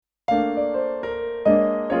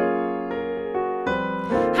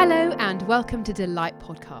Hello and welcome to Delight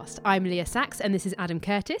Podcast. I'm Leah Sachs and this is Adam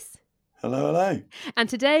Curtis. Hello, hello. And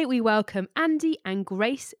today we welcome Andy and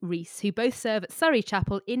Grace Rees, who both serve at Surrey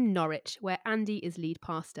Chapel in Norwich, where Andy is lead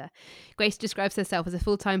pastor. Grace describes herself as a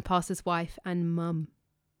full-time pastor's wife and mum.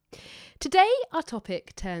 Today our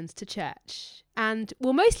topic turns to church, and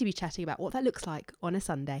we'll mostly be chatting about what that looks like on a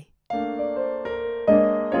Sunday.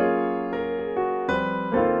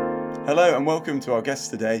 Hello and welcome to our guests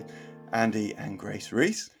today, Andy and Grace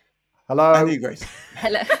Rees. Hello. Andy and Grace.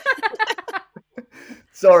 Hello.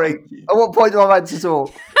 Sorry. At what point do I meant to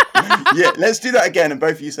talk? Yeah, let's do that again and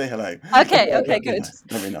both of you say hello. Okay, That'd be good. Nice.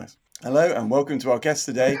 That'd be nice. Hello and welcome to our guests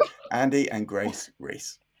today, Andy and Grace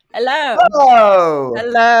Rees. Hello. Hello.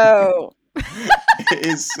 Hello. It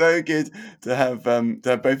is so good to have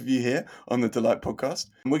both of you here on the Delight Podcast.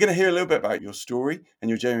 And we're going to hear a little bit about your story and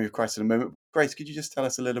your journey with Christ in a moment. Grace, could you just tell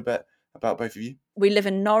us a little bit about both of you? We live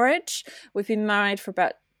in Norwich. We've been married for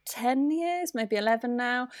about 10 years, maybe 11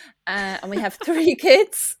 now. And we have 3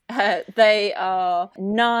 kids. They are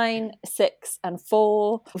 9, 6 and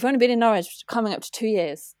 4. We've only been in Norwich coming up to 2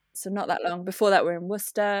 years. So not that long. Before that, we're in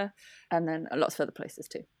Worcester and then lots of other places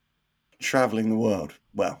too. Travelling the world.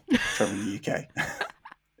 Well, travelling the UK.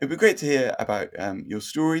 It'd be great to hear about your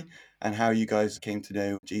story and how you guys came to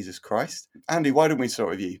know Jesus Christ. Andy, why don't we start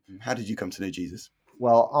with you? How did you come to know Jesus?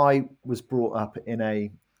 Well, I was brought up in a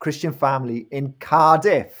Christian family in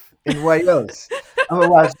Cardiff, in Wales. I'm a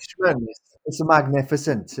Welshman. It's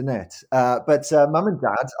magnificent, isn't it? But mum and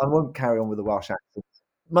dad, I won't carry on with the Welsh accent.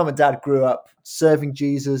 Mum and dad grew up serving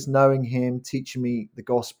Jesus, knowing him, teaching me the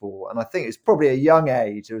gospel. And I think it's probably a young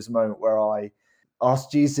age. There was a moment where I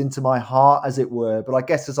asked Jesus into my heart, as it were. But I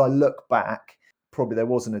guess as I look back, probably there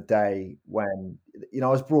wasn't a day when, I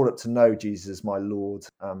was brought up to know Jesus as my Lord,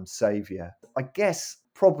 Saviour. I guess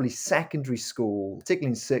probably secondary school,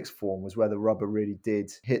 particularly in sixth form, was where the rubber really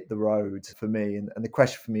did hit the road for me. And the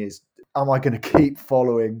question for me is, am I going to keep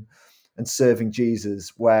following and serving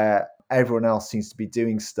Jesus where everyone else seems to be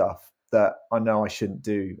doing stuff that I know I shouldn't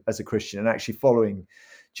do as a Christian? And actually following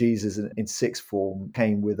Jesus in sixth form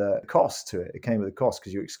came with a cost to it. It came with a cost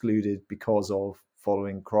because you're excluded because of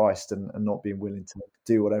following Christ and not being willing to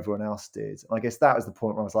do what everyone else did. And I guess that was the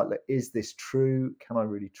point where I was like, look, is this true? Can I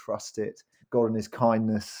really trust it? God in his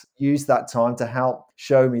kindness used that time to help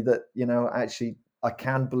show me that, actually I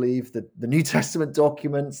can believe that the New Testament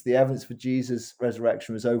documents, the evidence for Jesus'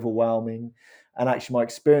 resurrection was overwhelming. And actually my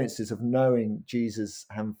experiences of knowing Jesus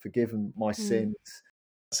have forgiven my sins.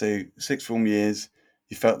 So sixth form years,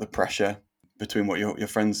 you felt the pressure between what your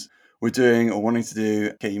friends were doing or wanting to do.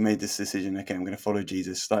 Okay, you made this decision. Okay, I'm going to follow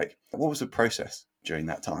Jesus. Like, what was the process during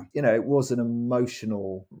that time? It was an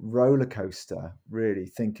emotional roller coaster, really,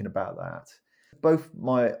 thinking about that. Both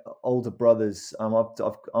my older brothers,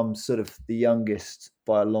 I'm sort of the youngest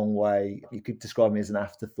by a long way. You could describe me as an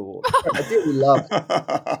afterthought. I dearly love.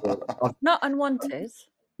 Not unwanted.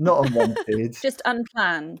 Not unwanted. Just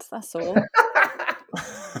unplanned, that's all.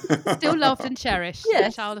 Still loved and cherished,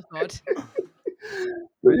 Yes. a child of God.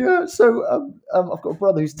 But yeah, so I've got a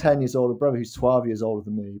brother who's 10 years old, a brother who's 12 years older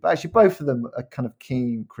than me. But actually, both of them are kind of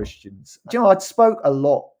keen Christians. I'd spoke a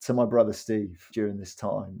lot to my brother Steve during this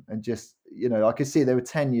time. And just, I could see they were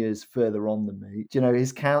 10 years further on than me.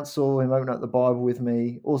 His counsel, him opening up the Bible with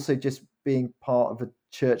me. Also just being part of a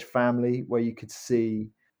church family where you could see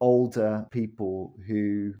older people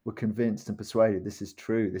who were convinced and persuaded this is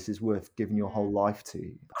true, this is worth giving your whole life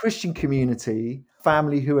to. Christian community,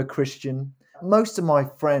 family who are Christian. Most of my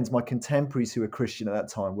friends, my contemporaries who were Christian at that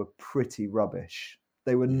time were pretty rubbish.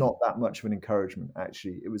 They were not that much of an encouragement,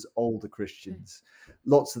 actually. It was older Christians.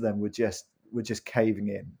 Lots of them were just caving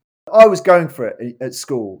in. I was going for it at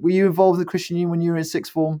school. Were you involved in the Christian Union when you were in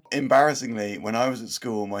sixth form? Embarrassingly, when I was at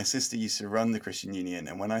school, my sister used to run the Christian Union,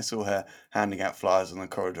 and when I saw her handing out flyers on the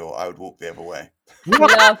corridor, I would walk the other way.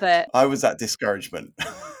 Love it. I was that discouragement.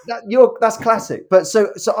 That's classic. But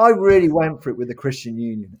so I really went for it with the Christian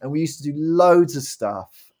Union, and we used to do loads of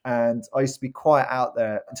stuff. And I used to be quite out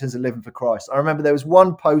there in terms of living for Christ. I remember there was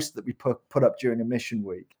one post that we put up during a mission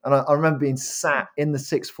week. And I remember being sat in the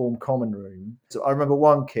sixth form common room. So I remember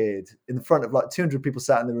one kid in the front of like 200 people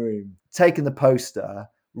sat in the room, taking the poster,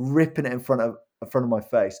 ripping it in front of my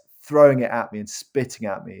face, throwing it at me and spitting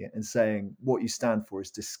at me and saying, what you stand for is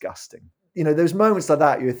disgusting. There's moments like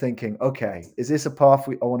that you're thinking, okay, is this a path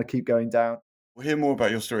I want to keep going down? We'll hear more about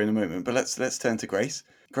your story in a moment, but let's turn to Grace.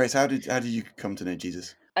 Grace, how did you come to know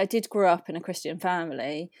Jesus? I did grow up in a Christian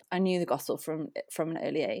family. I knew the gospel from an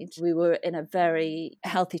early age. We were in a very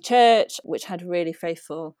healthy church, which had really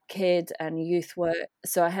faithful kid and youth work.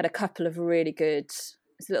 So I had a couple of really good,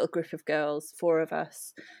 it's a little group of girls, 4 of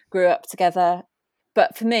us, grew up together.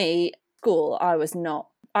 But for me, school, I was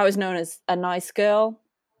known as a nice girl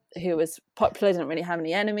who was popular, didn't really have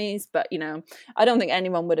any enemies. But, you know, I don't think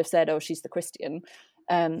anyone would have said, oh, she's the Christian.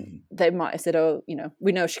 They might have said, oh, you know,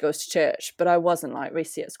 we know she goes to church, but I wasn't like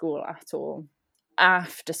Reese at school at all.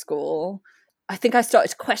 After school, I think I started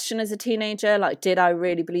to question as a teenager, like, did I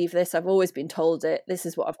really believe this? I've always been told it. This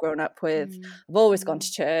is what I've grown up with. I've always gone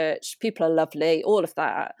to church. People are lovely, all of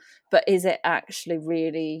that. But is it actually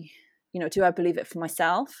really, you know, do I believe it for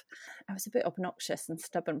myself? I was a bit obnoxious and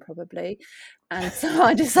stubborn probably. And so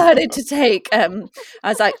I decided to take, I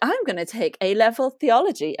was like, I'm going to take A-level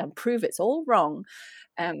theology and prove it's all wrong.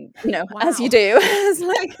 You know, as you do.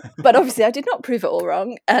 But obviously I did not prove it all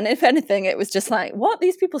wrong. And if anything, it was just like, what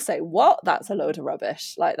these people say, what? That's a load of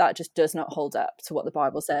rubbish. Like, that just does not hold up to what the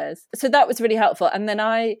Bible says. So that was really helpful. And then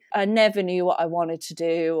I never knew what I wanted to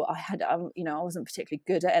do. I had, you know, I wasn't particularly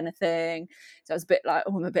good at anything. So I was a bit like,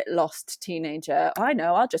 oh, I'm a bit lost teenager. I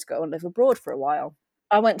know, I'll just go and live abroad for a while.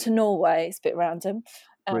 I went to Norway. It's a bit random.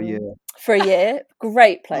 For a year.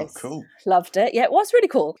 Great place. Oh, cool. Loved it. Yeah, it was really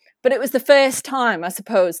cool. But it was the first time, I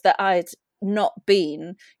suppose, that I'd not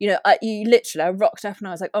been, you know, I rocked up and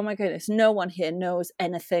I was like, oh my goodness, no one here knows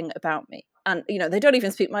anything about me. And, you know, they don't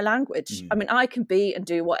even speak my language. I mean, I can be and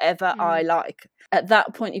do whatever I like. At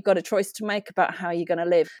that point, you've got a choice to make about how you're going to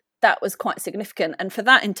live. That was quite significant. And for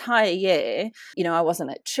that entire year, you know, I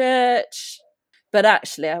wasn't at church. But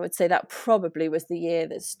actually, I would say that probably was the year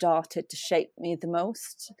that started to shape me the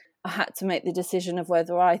most. I had to make the decision of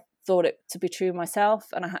whether I thought it to be true myself,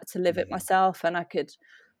 and I had to live it myself, and I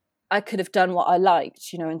could have done what I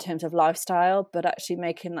liked, you know, in terms of lifestyle, but actually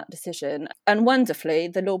making that decision. And wonderfully,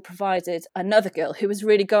 the Lord provided another girl who was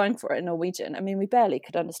really going for it in Norwegian. I mean, we barely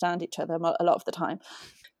could understand each other a lot of the time.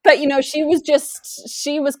 But, you know, she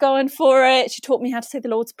was going for it. She taught me how to say the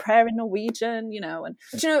Lord's Prayer in Norwegian, you know, and,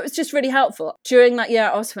 you know, it was just really helpful. During that year, I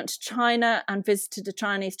also went to China and visited a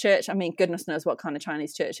Chinese church. I mean, goodness knows what kind of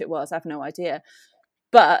Chinese church it was. I have no idea.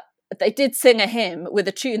 But they did sing a hymn with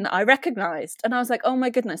a tune that I recognized. And I was like, oh my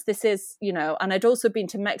goodness, this is, you know, and I'd also been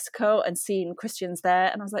to Mexico and seen Christians there.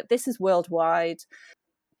 And I was like, this is worldwide.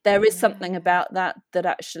 There is something about that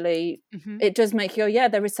actually, it does make you go, yeah,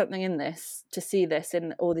 there is something in this, to see this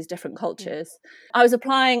in all these different cultures. I was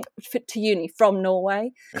applying to uni from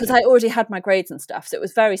Norway because I already had my grades and stuff. So it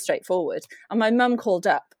was very straightforward. And my mum called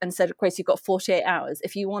up and said, Grace, you've got 48 hours.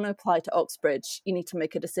 If you want to apply to Oxbridge, you need to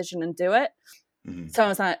make a decision and do it. So I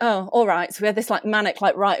was like, oh, all right. So we had this like manic,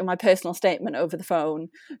 like writing my personal statement over the phone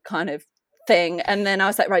kind of thing. And then I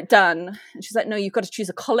was like, right, done. And she's like, no, you've got to choose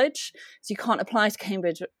a college. So you can't apply to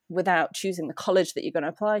Cambridge without choosing the college that you're going to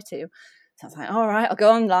apply to. So I was like, all right, I'll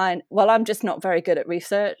go online. Well, I'm just not very good at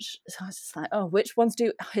research. So I was just like, oh, which ones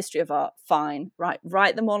do history of art? Fine. Right.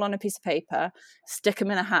 Write them all on a piece of paper, stick them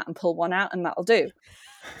in a hat and pull one out, and that'll do.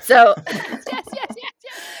 So yes.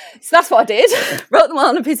 So that's what I did. Wrote them all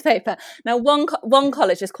on a piece of paper. Now, one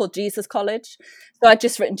college is called Jesus College. So I'd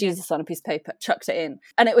just written Jesus on a piece of paper, chucked it in.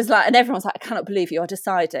 And it was like, and everyone's like, I cannot believe you are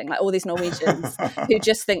deciding. Like all these Norwegians who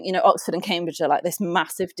just think, you know, Oxford and Cambridge are like this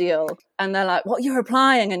massive deal. And they're like, what, you're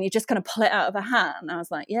applying and you're just going to pull it out of a hat? And I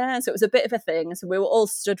was like, yeah. So it was a bit of a thing. So we were all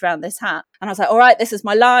stood around this hat. And I was like, all right, this is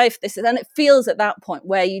my life. And it feels at that point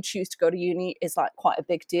where you choose to go to uni is like quite a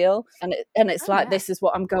big deal. And it's this is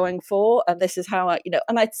what I'm going for. And this is how I, you know,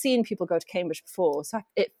 and I'd seen people go to Cambridge before. So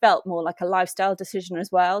it felt more like a lifestyle decision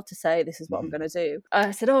as well to say, this is what I'm going to do.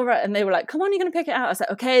 I said, all right. And they were like, come on, you're going to pick it out. I was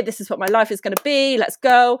like, okay, this is what my life is going to be. Let's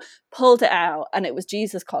go. Pulled it out. And it was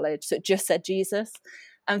Jesus College. So it just said Jesus.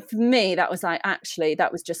 And for me, that was like, actually,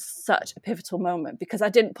 that was just such a pivotal moment because I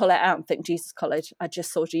didn't pull it out and think Jesus College. I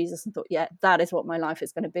just saw Jesus and thought, yeah, that is what my life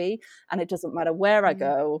is going to be. And it doesn't matter where I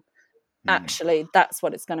go. Actually, that's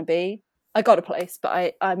what it's going to be. I got a place,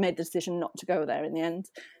 but I made the decision not to go there in the end.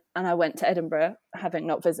 And I went to Edinburgh, having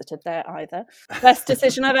not visited there either. Best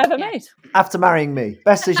decision I've ever made. After marrying me.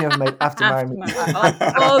 Best decision I've ever made after marrying me.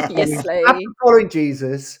 Obviously. After following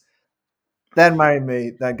Jesus, then marrying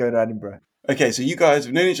me, then going to Edinburgh. Okay, so you guys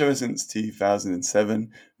have known each other since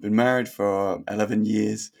 2007, been married for 11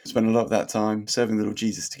 years, spent a lot of that time serving the Lord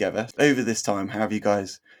Jesus together. Over this time, how have you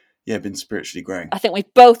guys been spiritually growing? I think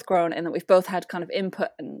we've both grown in that we've both had kind of input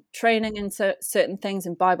and training in certain things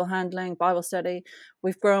in Bible handling, Bible study.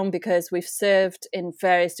 We've grown because we've served in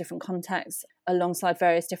various different contexts alongside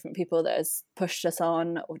various different people that has pushed us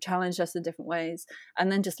on or challenged us in different ways. And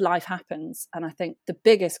then just life happens. And I think the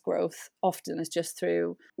biggest growth often is just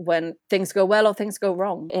through when things go well or things go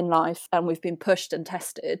wrong in life and we've been pushed and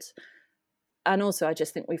tested. And also, I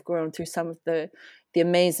just think we've grown through some of the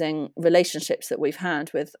amazing relationships that we've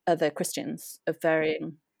had with other Christians of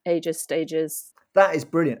varying ages, stages. That is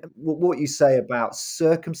brilliant. What you say about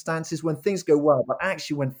circumstances when things go well, but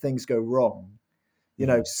actually when things go wrong,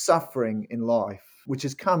 suffering in life, which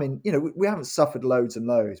has come in, we haven't suffered loads and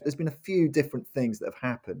loads. There's been a few different things that have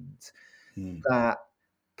happened that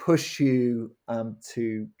push you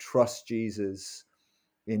to trust Jesus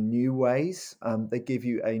in new ways. They give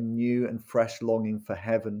you a new and fresh longing for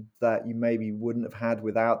heaven that you maybe wouldn't have had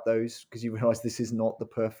without those, because you realize this is not the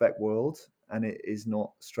perfect world and it is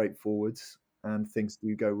not straightforward and things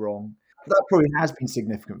do go wrong. That probably has been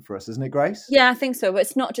significant for us, isn't it, Grace? Yeah, I think so. But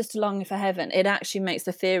it's not just a longing for heaven. It actually makes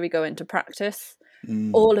the theory go into practice.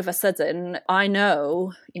 All of a sudden, I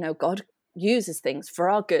know, God uses things for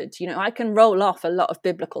our good. I can roll off a lot of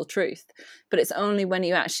biblical truth, but it's only when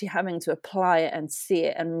you're actually having to apply it and see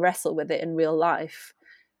it and wrestle with it in real life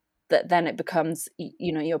that then it becomes,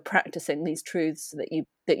 you're practicing these truths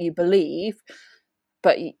that you believe,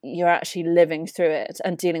 but you're actually living through it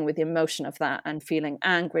and dealing with the emotion of that and feeling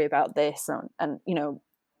angry about this. And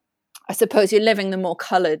I suppose you're living the more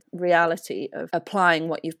coloured reality of applying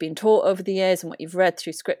what you've been taught over the years and what you've read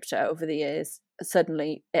through scripture over the years.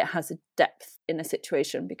 Suddenly it has a depth in a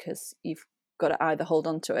situation because you've got to either hold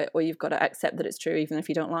on to it or you've got to accept that it's true even if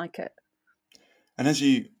you don't like it. And as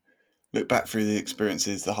you look back through the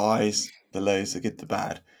experiences, the highs, the lows, the good, the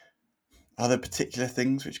bad, are there particular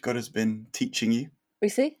things which God has been teaching you? We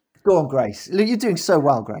see? Go on, Grace. You're doing so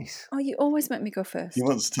well, Grace. Oh, you always make me go first. He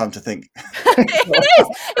wants time to think. It is.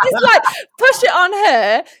 It's like, push it on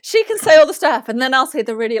her. She can say all the stuff and then I'll say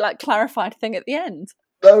the really clarified thing at the end.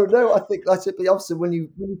 No, I think that's the opposite. When you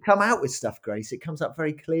come out with stuff, Grace, it comes out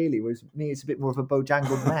very clearly, whereas me, it's a bit more of a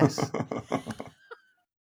bojangled mess.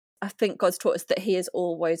 I think God's taught us that he is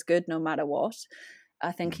always good no matter what.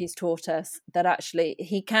 I think he's taught us that actually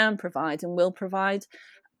he can provide and will provide.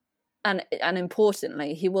 And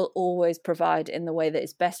importantly, he will always provide in the way that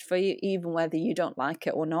is best for you, even whether you don't like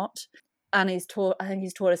it or not. And I think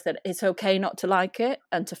he's taught us that it's okay not to like it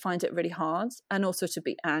and to find it really hard, and also to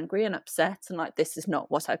be angry and upset and like, this is not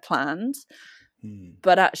what I planned.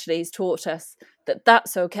 But actually he's taught us that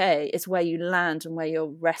that's okay. It's where you land and where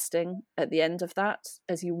you're resting at the end of that,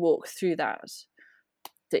 as you walk through that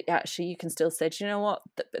actually you can still say, do you know what,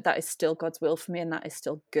 that is still God's will for me and that is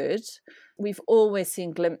still good. We've always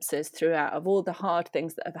seen glimpses throughout of all the hard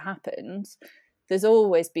things that have happened. There's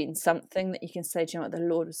always been something that you can say, do you know what, the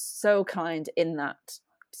Lord was so kind in that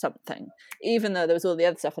something. Even though there was all the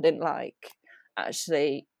other stuff I didn't like,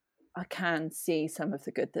 actually I can see some of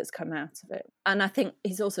the good that's come out of it. And I think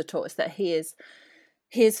he's also taught us that he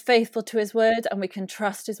is faithful to his word and we can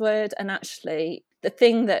trust his word. And actually the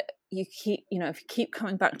thing that you keep, if you keep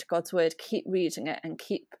coming back to God's word, keep reading it and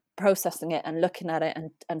keep processing it and looking at it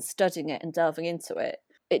and studying it and delving into it,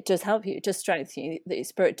 it does help you, it does strengthen you, that your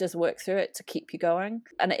spirit does work through it to keep you going.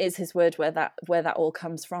 And it is his word where that all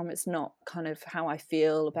comes from. It's not kind of how I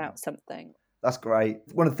feel about something. That's great.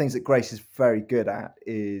 One of the things that Grace is very good at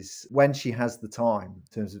is when she has the time, in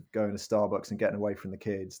terms of going to Starbucks and getting away from the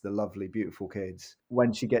kids, the lovely, beautiful kids,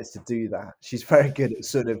 when she gets to do that, she's very good at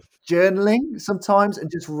sort of journaling sometimes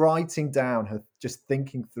and just writing down her, just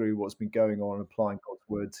thinking through what's been going on and applying God's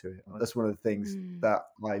word to it. That's one of the things that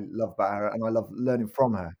I love about her and I love learning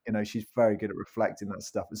from her. She's very good at reflecting that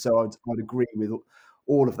stuff. And so I'd agree with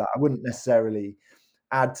all of that. I wouldn't necessarily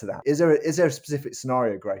add to that. Is there a specific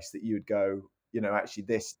scenario, Grace, that you would go, actually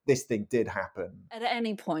this thing did happen at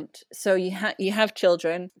any point? So you have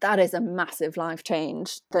children, that is a massive life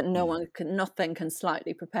change that nothing can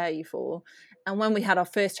slightly prepare you for. And when we had our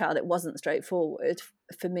first child, it wasn't straightforward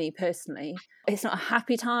for me personally. It's not a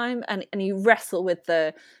happy time, and you wrestle with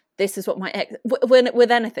this is what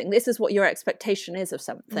with anything, this is what your expectation is of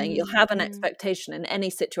something. You'll have an expectation in any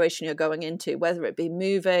situation you're going into, whether it be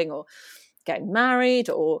moving or getting married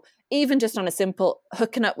or even just on a simple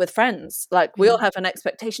hooking up with friends. Like we all have an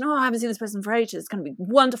expectation, I haven't seen this person for ages, it's going to be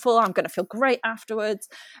wonderful, I'm going to feel great afterwards.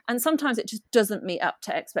 And sometimes it just doesn't meet up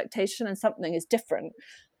to expectation and something is different.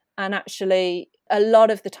 And actually a lot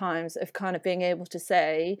of the times of kind of being able to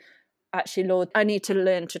say, actually, Lord, I need to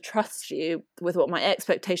learn to trust you with what my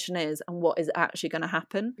expectation is and what is actually going to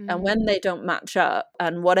happen. And when they don't match up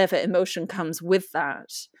and whatever emotion comes with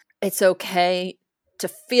that, it's okay to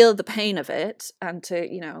feel the pain of it and to,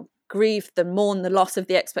 grieve, mourn the loss of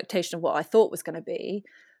the expectation of what I thought was going to be,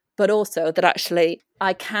 but also that actually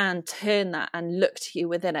I can turn that and look to you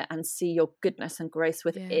within it and see your goodness and grace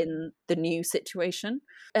within the new situation.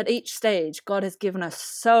 At each stage, God has given us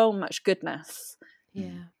so much goodness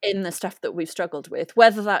in the stuff that we've struggled with,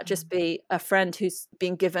 whether that just be a friend who's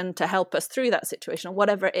been given to help us through that situation or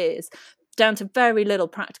whatever it is. down to very little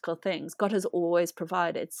practical things. God has always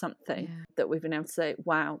provided something that we've been able to say,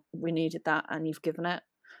 wow, we needed that and you've given it.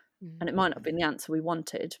 And it might not have been the answer we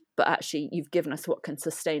wanted, but actually you've given us what can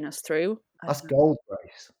sustain us through. That's gold,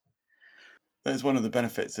 Grace. That's one of the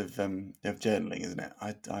benefits of journaling, isn't it?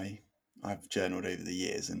 I've journaled over the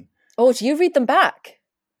years, and Oh, do you read them back?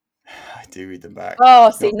 I do read them back.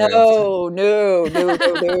 Oh, see, Not very often.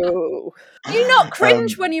 no. Do you not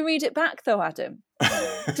cringe when you read it back, though, Adam?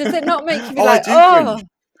 Does it not make you be Oh, like, I do cringe.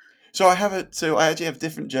 So I actually have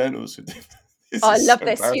different journals for different. I love so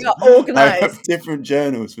this. embarrassing. You're I have organised. different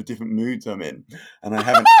journals for different moods I'm in, and I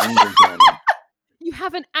have an anger journal. You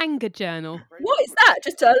have an anger journal. What is that?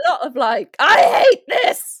 Just a lot of like, I hate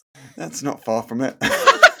this. That's not far from it.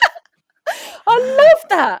 I love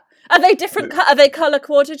that. Are they different? Are they colour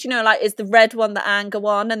coordinated? You know, like is the red one the anger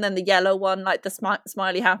one, and then the yellow one like the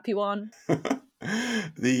smiley happy one?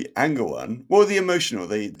 The anger one, well, the emotional,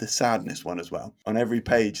 the sadness one as well. On every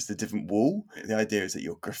page is a different wall. The idea is that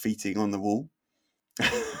you're graffitiing on the wall.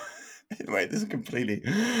 Anyway, this is completely.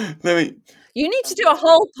 You need to do a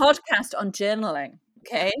whole podcast on journaling,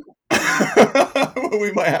 okay? Well,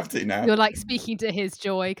 we might have to now. You're like speaking to his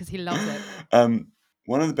joy because he loves it.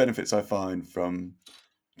 One of the benefits I find from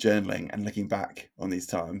journaling and looking back on these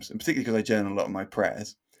times, and particularly because I journal a lot of my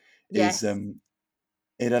prayers, is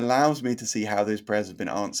it allows me to see how those prayers have been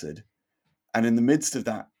answered. And in the midst of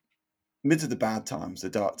that, midst of the bad times, the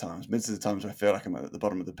dark times, midst of the times where I feel like I'm at the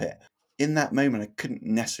bottom of the pit, in that moment, I couldn't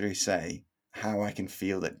necessarily say how I can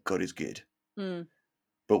feel that God is good. Mm.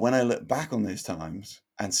 But when I look back on those times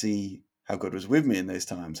and see how God was with me in those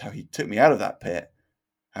times, how he took me out of that pit,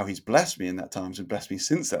 how he's blessed me in that times and blessed me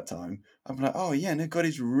since that time, I'm like, oh yeah, no, God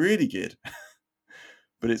is really good.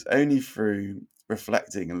 But it's only through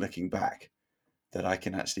reflecting and looking back that I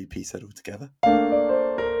can actually piece that all together.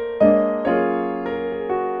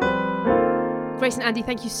 Grace and Andy,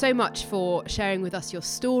 thank you so much for sharing with us your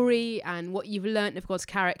story and what you've learnt of God's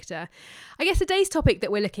character. I guess today's topic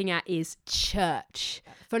that we're looking at is church.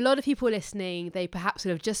 For a lot of people listening, they perhaps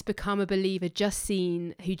have just become a believer, just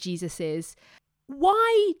seen who Jesus is.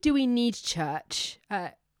 Why do we need church?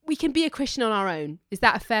 We can be a Christian on our own. Is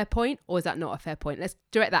that a fair point or is that not a fair point? Let's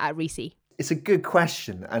direct that at Reese. It's a good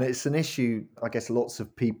question, and it's an issue I guess lots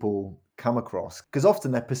of people come across, because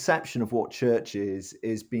often their perception of what church is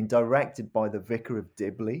being directed by the Vicar of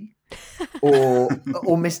Dibley or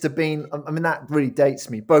Mr. Bean. I mean, that really dates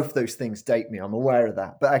me. Both those things date me. I'm aware of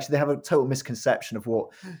that. But actually, they have a total misconception of what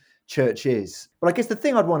church is. But I guess the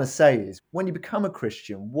thing I'd want to say is, when you become a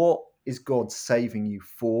Christian, what is God saving you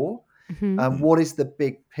for? What is the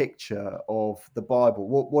big picture of the Bible?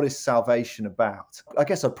 What is salvation about? I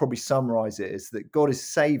guess I'd probably summarize it as that God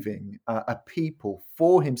is saving a people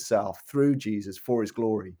for himself through Jesus, for his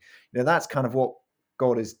glory. You know, that's kind of what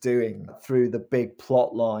God is doing through the big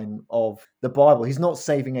plot line of the Bible. He's not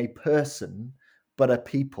saving a person, but a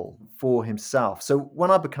people for himself. So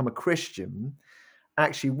when I become a Christian,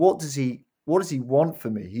 actually, what does he want for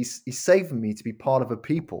me? He's saving me to be part of a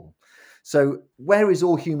people. So where is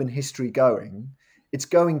all human history going? It's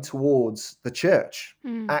going towards the church,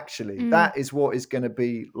 actually. That is what is going to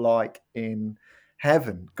be like in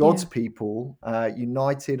heaven. God's people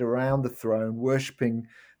united around the throne, worshipping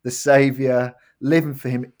the Saviour, living for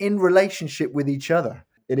him in relationship with each other.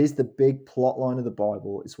 It is the big plot line of the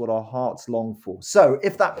Bible. It's what our hearts long for. So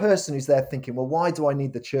if that person who's there thinking, well, why do I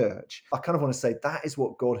need the church? I kind of want to say that is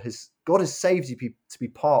what God has saved you to be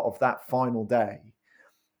part of that final day.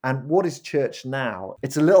 And what is church now?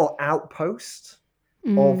 It's a little outpost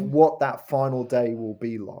of what that final day will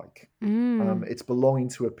be like. It's belonging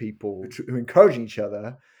to a people who are encouraging each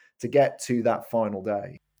other to get to that final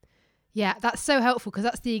day. Yeah, that's so helpful because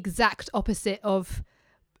that's the exact opposite of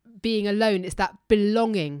being alone. It's that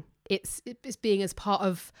belonging. It's being as part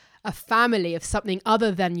of a family, of something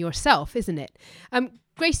other than yourself, isn't it?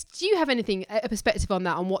 Grace, do you have a perspective on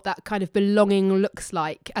that, on what that kind of belonging looks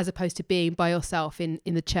like as opposed to being by yourself in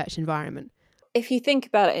the church environment? If you think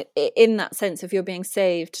about it in that sense of you're being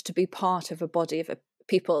saved to be part of a body of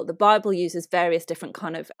people, the Bible uses various different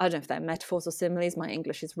kind of, I don't know if they're metaphors or similes, my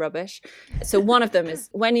English is rubbish. So one of them is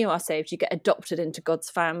when you are saved, you get adopted into God's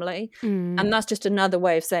family. And that's just another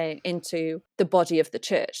way of saying into the body of the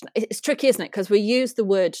church. It's tricky, isn't it? Because we use the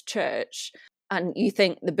word church and you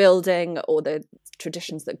think the building or the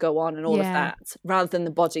traditions that go on and all of that, rather than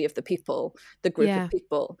the body of the people, the group of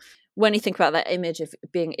people. When you think about that image of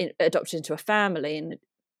being adopted into a family, and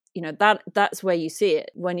you know that's where you see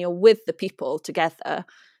it. When you're with the people together,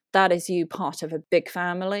 that is you part of a big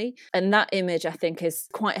family. And that image, I think, is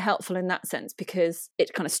quite helpful in that sense, because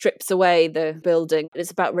it kind of strips away the building.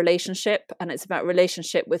 It's about relationship, and it's about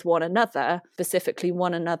relationship with one another, specifically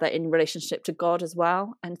one another in relationship to God as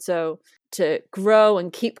well. And so to grow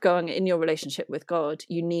and keep going in your relationship with God,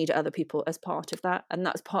 you need other people as part of that. And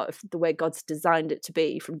that's part of the way God's designed it to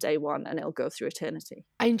be from day one, and it'll go through eternity.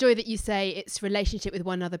 I enjoy that you say it's relationship with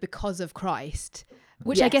one another because of Christ,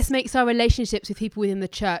 which I Yes. guess makes our relationships with people within the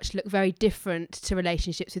church look very different to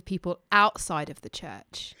relationships with people outside of the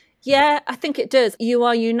church. Yeah, I think it does. You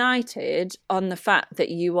are united on the fact that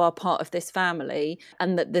you are part of this family,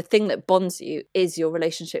 and that the thing that bonds you is your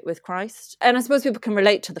relationship with Christ. And I suppose people can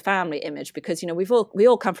relate to the family image because, you know, we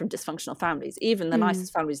all come from dysfunctional families. Even the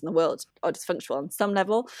nicest families in the world are dysfunctional on some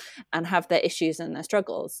level and have their issues and their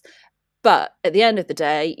struggles. But at the end of the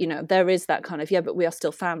day, you know, there is that kind of, yeah, but we are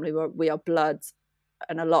still family, we are bloods,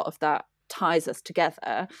 and a lot of that ties us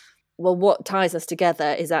together. Well, what ties us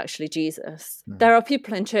together is actually Jesus. There are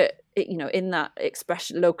people in church, you know, in that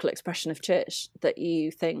local expression of church, that you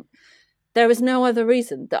think there is no other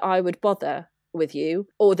reason that I would bother with you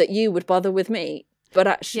or that you would bother with me. But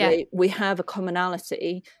actually, we have a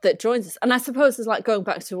commonality that joins us. And I suppose it's like going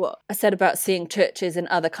back to what I said about seeing churches in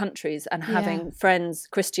other countries and having friends,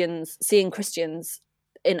 Christians, seeing Christians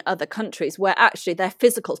in other countries where actually their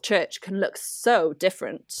physical church can look so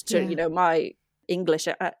different to, you know, my English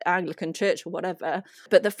Anglican church or whatever.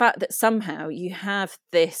 But the fact that somehow you have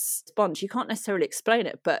this bond, you can't necessarily explain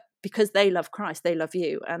it, but because they love Christ, they love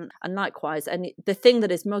you, and likewise. And the thing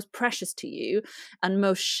that is most precious to you and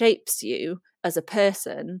most shapes you as a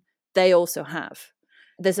person, they also have.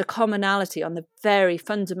 There's a commonality on the very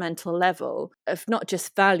fundamental level of not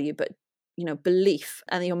just value, but, you know, belief,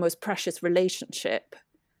 and your most precious relationship.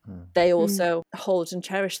 They also hold and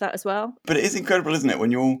cherish that as well. But it is incredible, isn't it,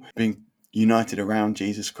 when you're all being united around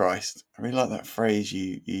Jesus Christ. I really like that phrase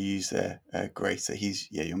you use there, Grace, that he's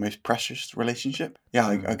your most precious relationship. Yeah,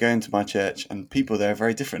 I go into my church and people there are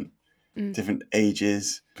very different. Different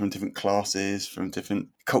ages, from different classes, from different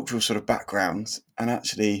cultural sort of backgrounds. And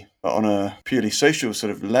actually, on a purely social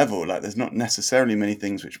sort of level, like there's not necessarily many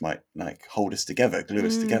things which might like hold us together, glue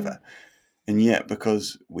us together. And yet,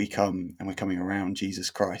 because we come and we're coming around Jesus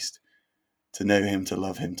Christ to know him, to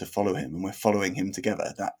love him, to follow him, and we're following him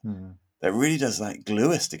together, that really does like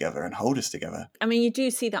glue us together and hold us together. I mean, you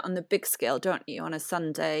do see that on the big scale, don't you? On a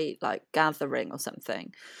Sunday like gathering or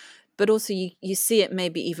something. But also you see it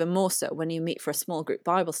maybe even more so when you meet for a small group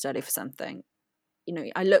Bible study for something. You know,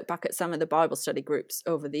 I look back at some of the Bible study groups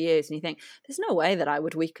over the years and you think, there's no way that I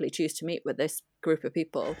would weekly choose to meet with this group of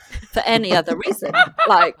people for any other reason.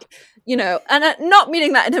 Like, you know, and not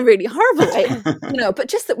meaning that in a really horrible way, you know, but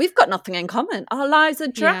just that we've got nothing in common. Our lives are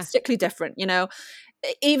drastically different, you know.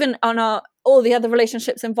 Even on all the other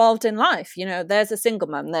relationships involved in life, you know, there's a single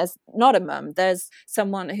mum, there's not a mum, there's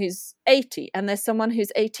someone who's 80 and there's someone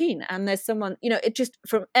who's 18 and there's someone, you know, it just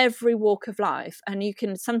from every walk of life. And you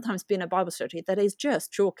can sometimes be in a Bible study that is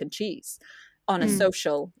just chalk and cheese on a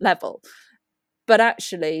social level. But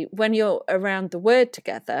actually, when you're around the word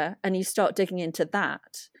together and you start digging into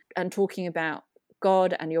that and talking about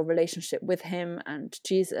God and your relationship with him and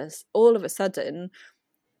Jesus, all of a sudden,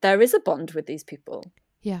 there is a bond with these people.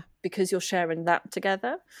 Yeah. Because you're sharing that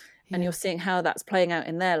together and you're seeing how that's playing out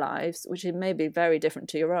in their lives, which is maybe very different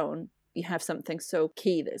to your own. You have something so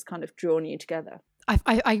key that's kind of drawn you together.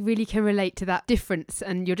 I really can relate to that difference,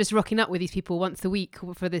 and you're just rocking up with these people once a week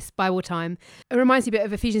for this Bible time. It reminds me a bit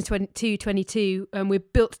of Ephesians 22:22, and we're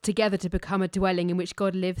built together to become a dwelling in which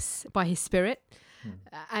God lives by his Spirit.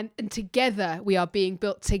 And together we are being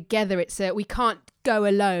built together. It's we can't go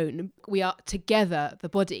alone. We are together, the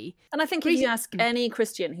body. And I think if you ask any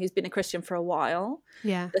Christian who's been a Christian for a while,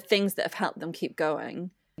 the things that have helped them keep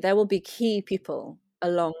going, there will be key people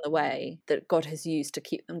along the way that God has used to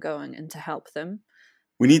keep them going and to help them.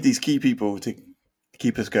 We need these key people to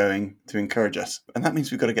keep us going, to encourage us. And that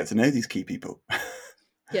means we've got to get to know these key people.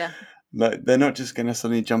 Yeah. Like, they're not just going to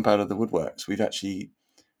suddenly jump out of the woodworks. We've actually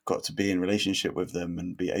got to be in relationship with them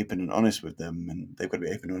and be open and honest with them, and they've got to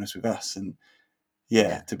be open and honest with us. And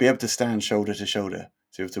to be able to stand shoulder to shoulder,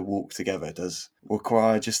 to be able to walk together, does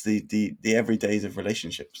require just the everydays of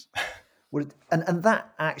relationships. Well, and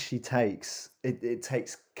that actually takes it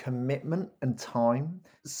takes commitment and time.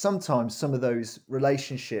 Sometimes some of those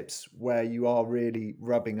relationships where you are really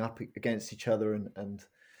rubbing up against each other and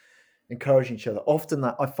encouraging each other, often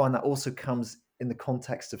that I find that also comes in the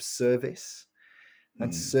context of service.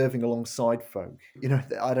 and serving alongside folk. You know,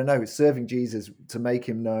 I don't know, serving Jesus to make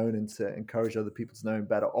him known and to encourage other people to know him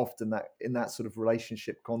better. Often that in that sort of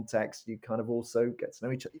relationship context, you kind of also get to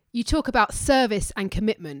know each other. You talk about service and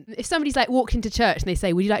commitment. If somebody's like walked into church and they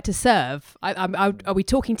say, would you like to serve? Are we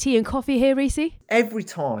talking tea and coffee here, Reese? Every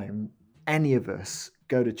time any of us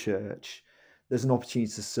go to church, there's an opportunity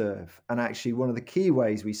to serve. And actually, one of the key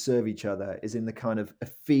ways we serve each other is in the kind of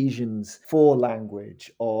Ephesians 4 language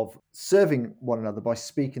of serving one another by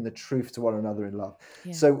speaking the truth to one another in love.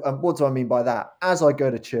 Yeah. So what do I mean by that? As I go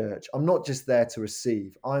to church, I'm not just there to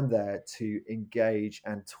receive, I'm there to engage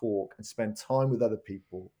and talk and spend time with other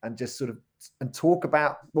people and just sort of and talk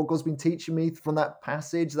about what God's been teaching me from that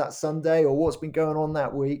passage that Sunday or what's been going on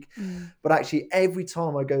that week. But actually, every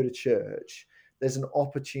time I go to church, there's an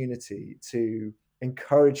opportunity to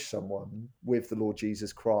encourage someone with the Lord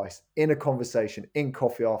Jesus Christ in a conversation, in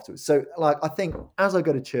coffee afterwards. So like, I think as I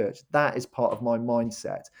go to church, that is part of my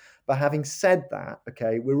mindset. But having said that,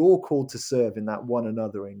 okay, we're all called to serve in that one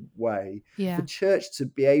anothering way. Yeah. For church to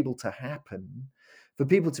be able to happen, for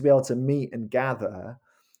people to be able to meet and gather,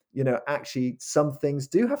 you know, actually some things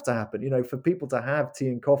do have to happen. You know, for people to have tea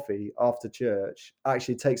and coffee after church,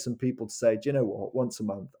 actually takes some people to say, do you know what, once a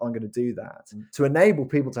month, I'm going to do that. To enable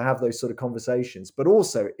people to have those sort of conversations. But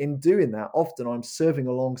also in doing that, often I'm serving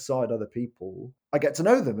alongside other people. I get to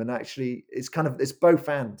know them, and actually it's both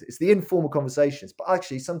and. It's the informal conversations, but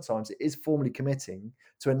actually sometimes it is formally committing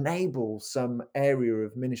to enable some area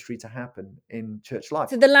of ministry to happen in church life.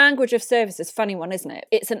 So the language of service is a funny one, isn't it?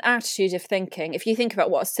 It's an attitude of thinking. If you think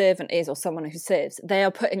about what a servant is or someone who serves, they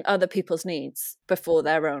are putting other people's needs before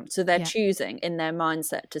their own. So they're choosing in their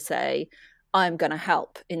mindset to say, I'm going to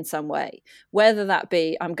help in some way, whether that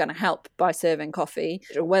be I'm going to help by serving coffee,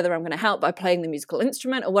 or whether I'm going to help by playing the musical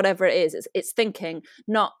instrument, or whatever it is. It's thinking,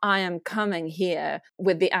 not I am coming here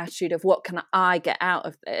with the attitude of what can I get out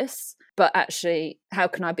of this, but actually how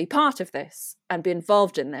can I be part of this and be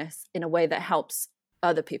involved in this in a way that helps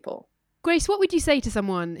other people. Grace, what would you say to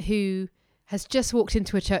someone who has just walked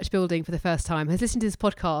into a church building for the first time, has listened to this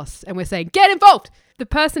podcast, and we're saying, get involved? The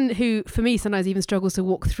person who, for me, sometimes even struggles to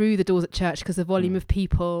walk through the doors at church because of the volume of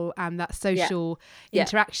people and that social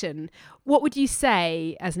interaction. What would you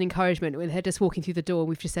say as an encouragement with her just walking through the door?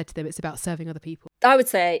 We've just said to them, it's about serving other people. I would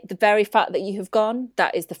say the very fact that you have gone,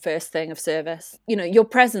 that is the first thing of service. You know, your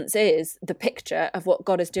presence is the picture of what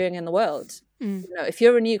God is doing in the world. You know, if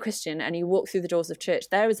you're a new Christian and you walk through the doors of church,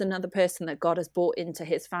 there is another person that God has brought into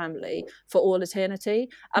his family for all eternity.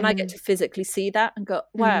 And I get to physically see that and go,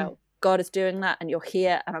 wow, God is doing that and you're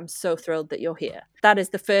here. And I'm so thrilled that you're here. That is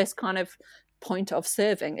the first kind of point of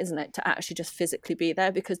serving, isn't it? To actually just physically be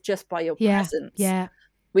there, because just by your presence,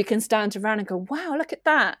 we can stand around and go, wow, look at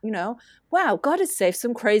that. You know, wow, God has saved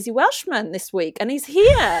some crazy Welshman this week and he's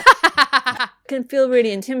here. It can feel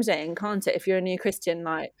really intimidating, can't it? If you're a new Christian,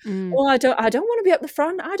 like, oh, I don't want to be up the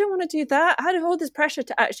front. I don't want to do that. I have all this pressure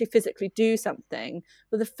to actually physically do something.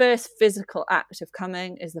 But the first physical act of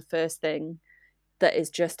coming is the first thing that is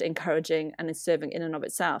just encouraging and is serving in and of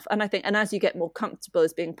itself. And I think, and as you get more comfortable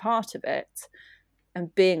as being part of it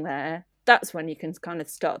and being there, that's when you can kind of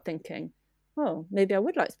start thinking, oh, maybe I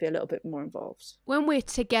would like to be a little bit more involved. When we're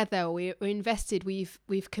together, we're invested, we've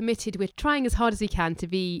committed, we're trying as hard as we can to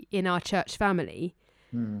be in our church family.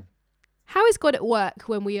 How is God at work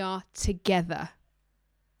when we are together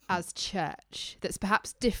as church that's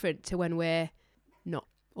perhaps different to when we're not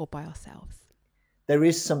or by ourselves? There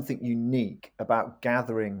is something unique about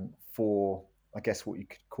gathering for, I guess, what you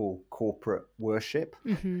could call corporate worship.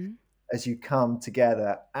 As you come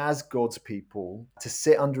together as God's people to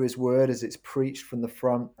sit under his word as it's preached from the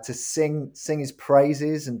front, to sing his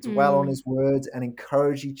praises and dwell on his word and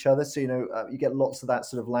encourage each other. So, you know, you get lots of that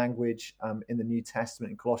sort of language in the New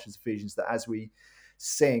Testament in Colossians, Ephesians, that as we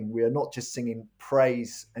sing, we are not just singing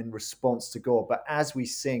praise in response to God, but as we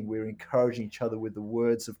sing, we're encouraging each other with the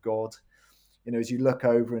words of God. You know, as you look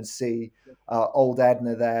over and see old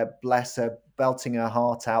Edna there, bless her, belting her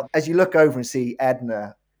heart out. As you look over and see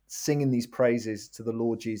Edna singing these praises to the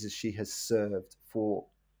Lord Jesus she has served for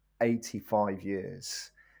 85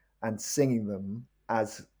 years and singing them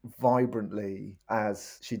as vibrantly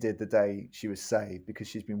as she did the day she was saved, because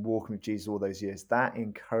she's been walking with Jesus all those years, that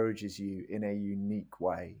encourages you in a unique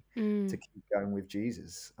way to keep going with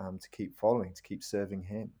Jesus, to keep following, to keep serving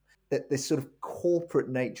him. This sort of corporate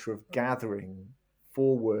nature of gathering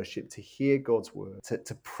for worship, to hear God's word,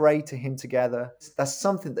 to pray to him together. That's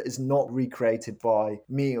something that is not recreated by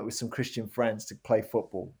me or with some Christian friends to play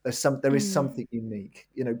football. There is something unique.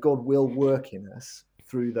 You know, God will work in us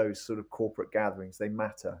through those sort of corporate gatherings. They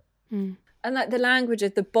matter. And like the language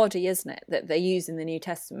of the body, isn't it, that they use in the New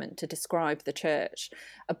Testament to describe the church?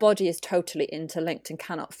 A body is totally interlinked and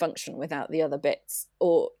cannot function without the other bits,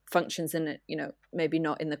 or functions in it, maybe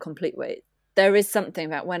not in the complete way. There is something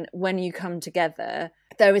about when you come together,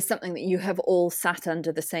 there is something that you have all sat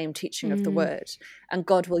under the same teaching of the word, and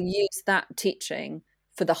God will use that teaching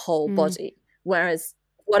for the whole body. Whereas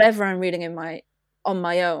whatever I'm reading on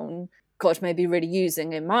my own, God may be really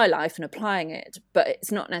using in my life and applying it, but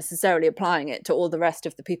it's not necessarily applying it to all the rest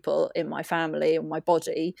of the people in my family or my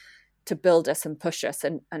body to build us and push us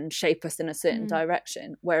and shape us in a certain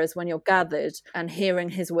direction. Whereas when you're gathered and hearing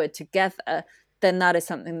his word together, then that is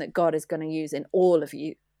something that God is going to use in all of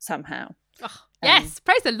you somehow. Oh, yes,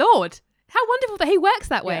 praise the Lord. How wonderful that he works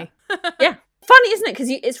that way. Yeah. Funny, isn't it? Because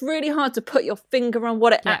it's really hard to put your finger on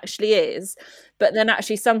what it actually is. But then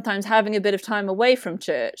actually sometimes having a bit of time away from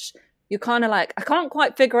church, you're kind of like, I can't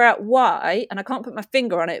quite figure out why, and I can't put my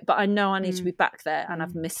finger on it, but I know I need to be back there, and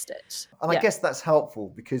I've missed it. And I guess that's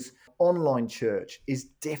helpful because online church is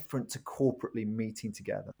different to corporately meeting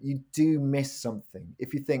together. You do miss something.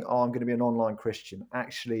 If you think, I'm going to be an online Christian,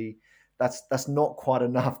 actually, that's not quite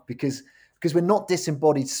enough because we're not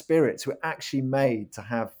disembodied spirits. We're actually made to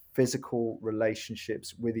have physical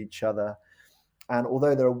relationships with each other. And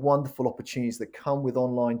although there are wonderful opportunities that come with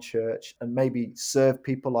online church and maybe serve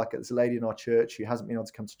people, like there's a lady in our church who hasn't been able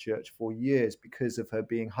to come to church for years because of her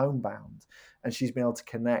being homebound, and she's been able to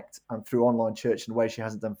connect through online church in a way she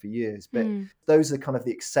hasn't done for years. But those are kind of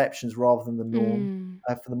the exceptions rather than the norm.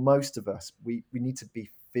 For the most of us, we need to be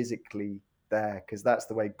physically there because that's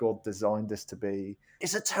the way God designed us to be.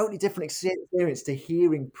 It's a totally different experience to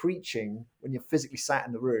hearing preaching when you're physically sat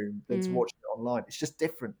in the room than to watching it online. It's just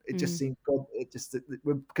different. It just seems God.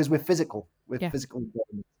 Because we're physical. We're physical.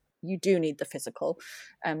 You do need the physical,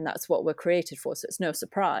 and that's what we're created for. So it's no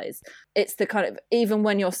surprise. It's the kind of, even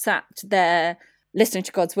when you're sat there listening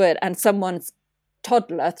to God's word and someone's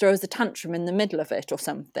toddler throws a tantrum in the middle of it or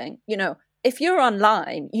something, if you're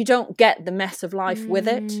online, you don't get the mess of life with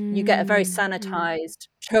it. You get a very sanitized,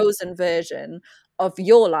 chosen version of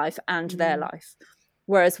your life and their life.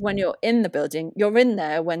 Whereas when you're in the building, you're in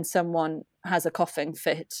there when someone has a coughing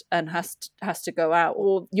fit and has to go out,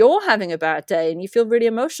 or you're having a bad day and you feel really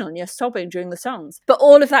emotional and you're sobbing during the songs. But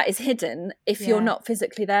all of that is hidden if you're not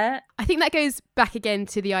physically there. I think that goes back again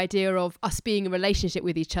to the idea of us being in a relationship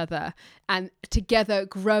with each other and together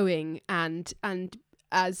growing and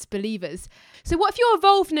as believers. So what if you're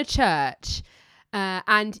involved in a church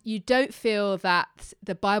and you don't feel that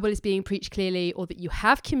the Bible is being preached clearly, or that you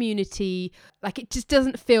have community, like it just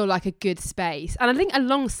doesn't feel like a good space? And I think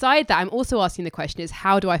alongside that, I'm also asking the question is,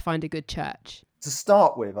 how do I find a good church? To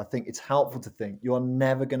start with, I think it's helpful to think you're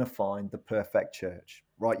never going to find the perfect church,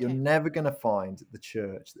 right? You're never going to find the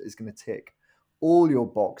church that is going to tick all your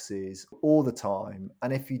boxes all the time.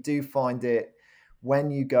 And if you do find it,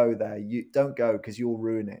 when you go there, you don't go because you'll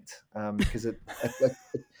ruin it.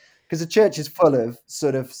 Because the church is full of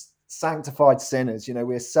sort of sanctified sinners.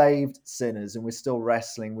 We're saved sinners and we're still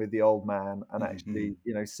wrestling with the old man. And actually,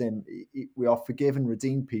 sin, we are forgiven,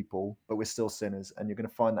 redeemed people, but we're still sinners. And you're going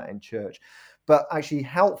to find that in church. But actually,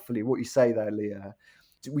 helpfully, what you say there, Leah,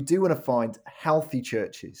 we do want to find healthy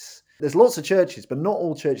churches. There's lots of churches, but not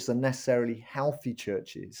all churches are necessarily healthy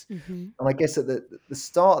churches. And I guess at the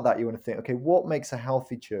start of that, you want to think, okay, what makes a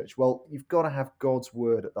healthy church? Well, you've got to have God's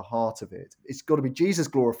word at the heart of it. It's got to be Jesus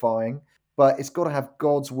glorifying, but it's got to have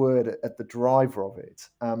God's word at the driver of it.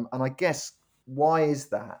 And I guess, why is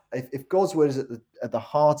that? If God's word is at the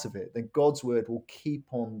heart of it, then God's word will keep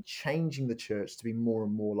on changing the church to be more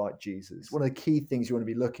and more like Jesus. One of the key things you want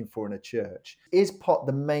to be looking for in a church is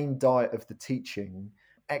the main diet of the teaching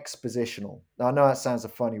expositional. Now, I know that sounds a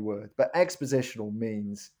funny word, but expositional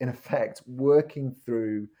means, in effect, working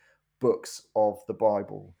through books of the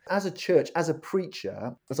Bible. As a church, as a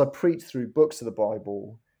preacher, as I preach through books of the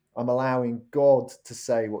Bible, I'm allowing God to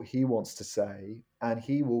say what he wants to say, and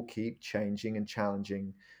he will keep changing and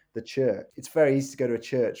challenging the church. It's very easy to go to a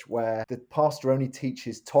church where the pastor only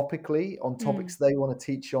teaches topically on topics they want to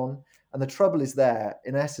teach on. And the trouble is there,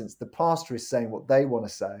 in essence, the pastor is saying what they want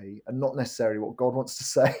to say and not necessarily what God wants to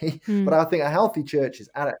say. But I think a healthy church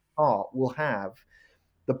at its heart will have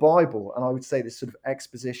the Bible, and I would say this sort of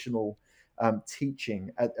expositional teaching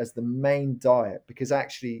as the main diet, because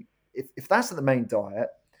actually, if that's the main diet,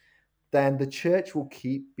 then the church will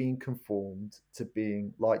keep being conformed to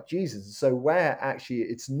being like Jesus. So where actually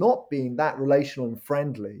it's not being that relational and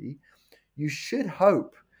friendly, you should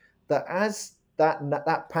hope that as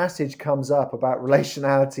that passage comes up about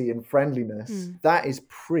relationality and friendliness, that is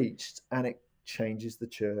preached and it changes the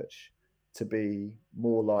church to be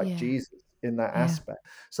more like Jesus. in that Yeah. aspect.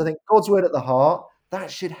 So I think God's word at the heart, that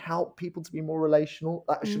should help people to be more relational.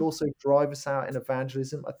 That should also drive us out in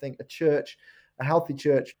evangelism. I think a healthy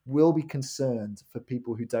church will be concerned for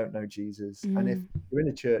people who don't know Jesus. And if you're in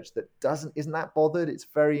a church that isn't that bothered, it's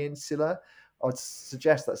very insular, I'd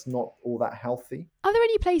suggest that's not all that healthy. Are there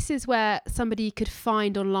any places where somebody could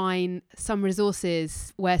find online some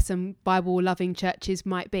resources where some Bible-loving churches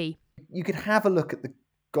might be? You could have a look at the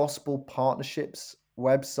Gospel Partnerships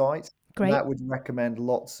website. Great. And that would recommend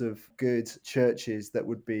lots of good churches that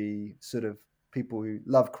would be sort of people who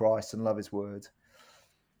love Christ and love his word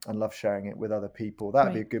and love sharing it with other people. That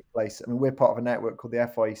would be a good place. I mean, we're part of a network called the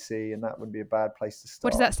FIEC, and that wouldn't be a bad place to start.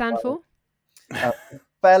 What does that stand for?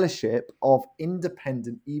 Fellowship of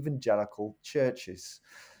Independent Evangelical Churches.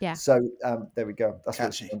 Yeah. So there we go. That's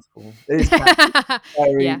catchy. What it stands for. It is catchy.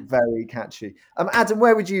 Very, very catchy. Adam,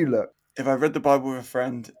 where would you look? If I read the Bible with a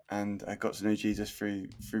friend and I got to know Jesus through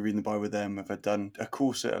reading the Bible with them, if I'd done a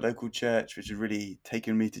course at a local church which had really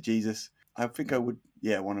taken me to Jesus, I think I would,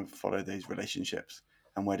 want to follow those relationships.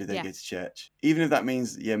 And where do they go to church? Even if that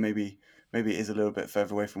means, maybe it is a little bit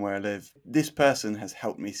further away from where I live. This person has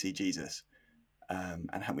helped me see Jesus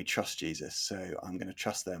and helped me trust Jesus. So I'm going to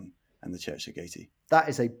trust them and the church they go to. That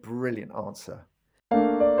is a brilliant answer.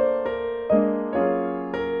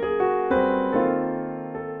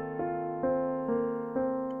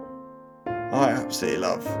 I absolutely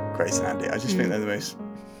love Grace and Andy. I just think they're the most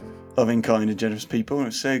loving, kind and generous people. And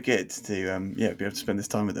it's so good to be able to spend this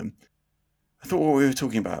time with them. I thought what we were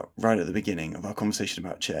talking about right at the beginning of our conversation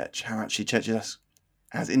about church, how actually church is us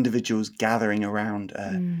as individuals gathering around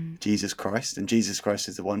Jesus Christ. And Jesus Christ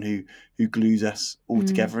is the one who glues us all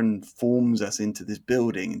together and forms us into this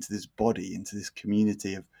building, into this body, into this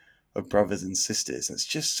community of brothers and sisters. It's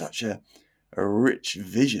just such a rich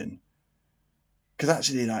vision. Because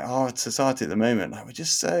actually, like our society at the moment, we're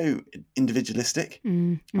just so individualistic,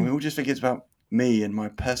 and we all just think it's about me and my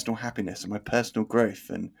personal happiness and my personal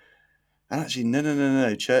growth. And actually,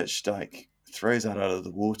 no. Church throws that out of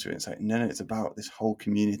the water. And it's like, no, it's about this whole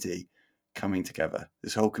community coming together,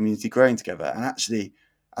 this whole community growing together. And actually,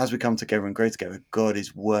 as we come together and grow together, God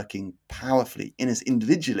is working powerfully in us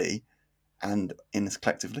individually and in us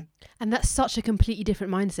collectively. And that's such a completely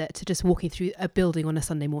different mindset to just walking through a building on a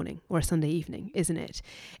Sunday morning or a Sunday evening, isn't it?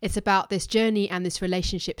 It's about this journey and this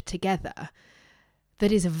relationship together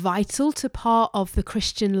that is vital to part of the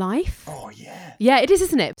Christian life. Oh, yeah. Yeah, it is,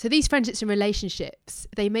 isn't it? So these friendships and relationships,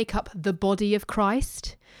 they make up the body of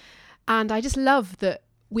Christ. And I just love that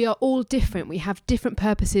we are all different. We have different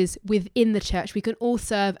purposes within the church. We can all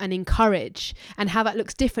serve and encourage, and how that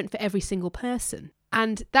looks different for every single person.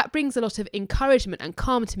 And that brings a lot of encouragement and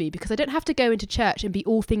calm to me, because I don't have to go into church and be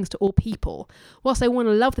all things to all people. Whilst I want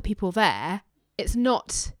to love the people there, it's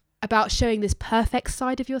not about showing this perfect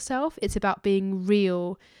side of yourself. It's about being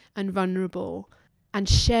real and vulnerable and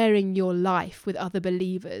sharing your life with other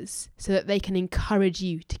believers so that they can encourage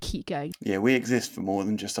you to keep going. Yeah, we exist for more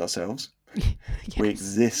than just ourselves. Yes. We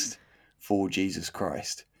exist for Jesus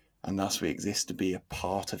Christ. And thus we exist to be a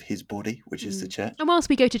part of his body, which is the church. And whilst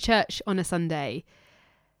we go to church on a Sunday,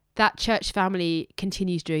 that church family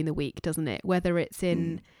continues during the week, doesn't it? Whether it's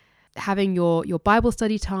in having your Bible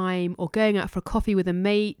study time, or going out for a coffee with a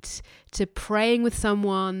mate, to praying with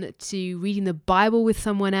someone, to reading the Bible with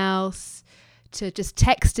someone else, to just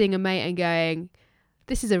texting a mate and going,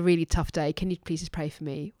 this is a really tough day. Can you please just pray for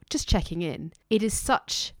me? Just checking in. It is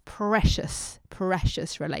such precious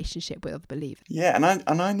relationship with other believers. Yeah,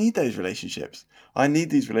 and I need those relationships. I need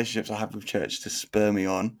these relationships I have with church to spur me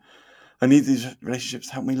on. I need these relationships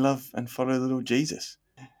to help me love and follow the Lord Jesus.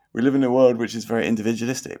 We live in a world which is very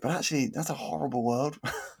individualistic, but actually that's a horrible world.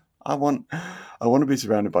 I want to be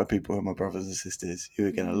surrounded by people who are my brothers and sisters, who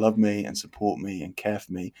are going to love me and support me and care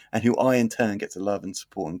for me, and who I in turn get to love and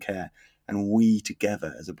support and care. And we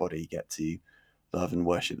together as a body get to love and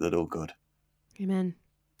worship the Lord God. Amen.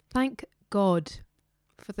 Thank God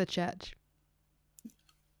for the church.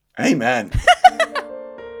 Amen.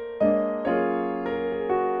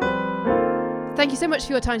 Thank you so much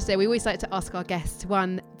for your time today. We always like to ask our guests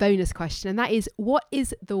one bonus question, and that is, what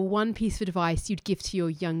is the one piece of advice you'd give to your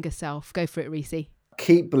younger self? Go for it, Reese.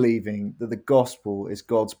 Keep believing that the gospel is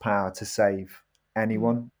God's power to save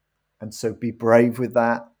anyone. And so be brave with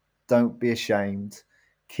that. Don't be ashamed.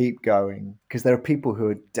 Keep going, because there are people who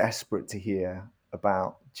are desperate to hear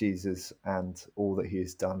about Jesus and all that he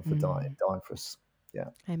has done for dying for us. Yeah.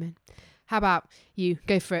 Amen. How about you?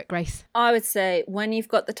 Go for it, Grace. I would say, when you've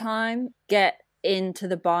got the time, get into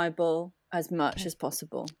the Bible as much as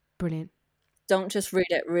possible. Brilliant. Don't just read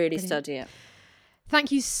it, really Brilliant. study it.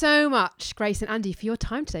 Thank you so much, Grace and Andy, for your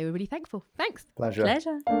time today. We're really thankful. Thanks. Pleasure.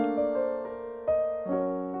 Pleasure.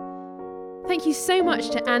 Thank you so much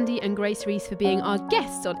to Andy and Grace Reese for being our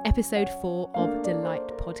guests on episode 4 of Delight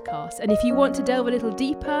Podcast. And if you want to delve a little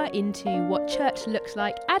deeper into what church looks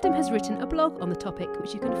like, Adam has written a blog on the topic,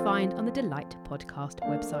 which you can find on the Delight Podcast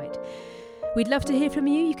website. We'd love to hear from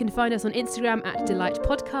you. You can find us on Instagram at Delight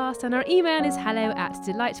Podcast, and our email is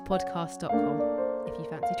hello@delightpodcast.com. If you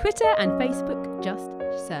fancy Twitter and Facebook, just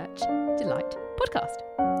search Delight Podcast.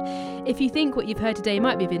 If you think what you've heard today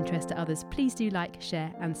might be of interest to others, please do like,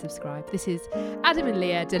 share and subscribe. This is Adam and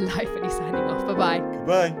Leah delightfully signing off. Bye-bye.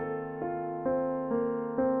 Goodbye.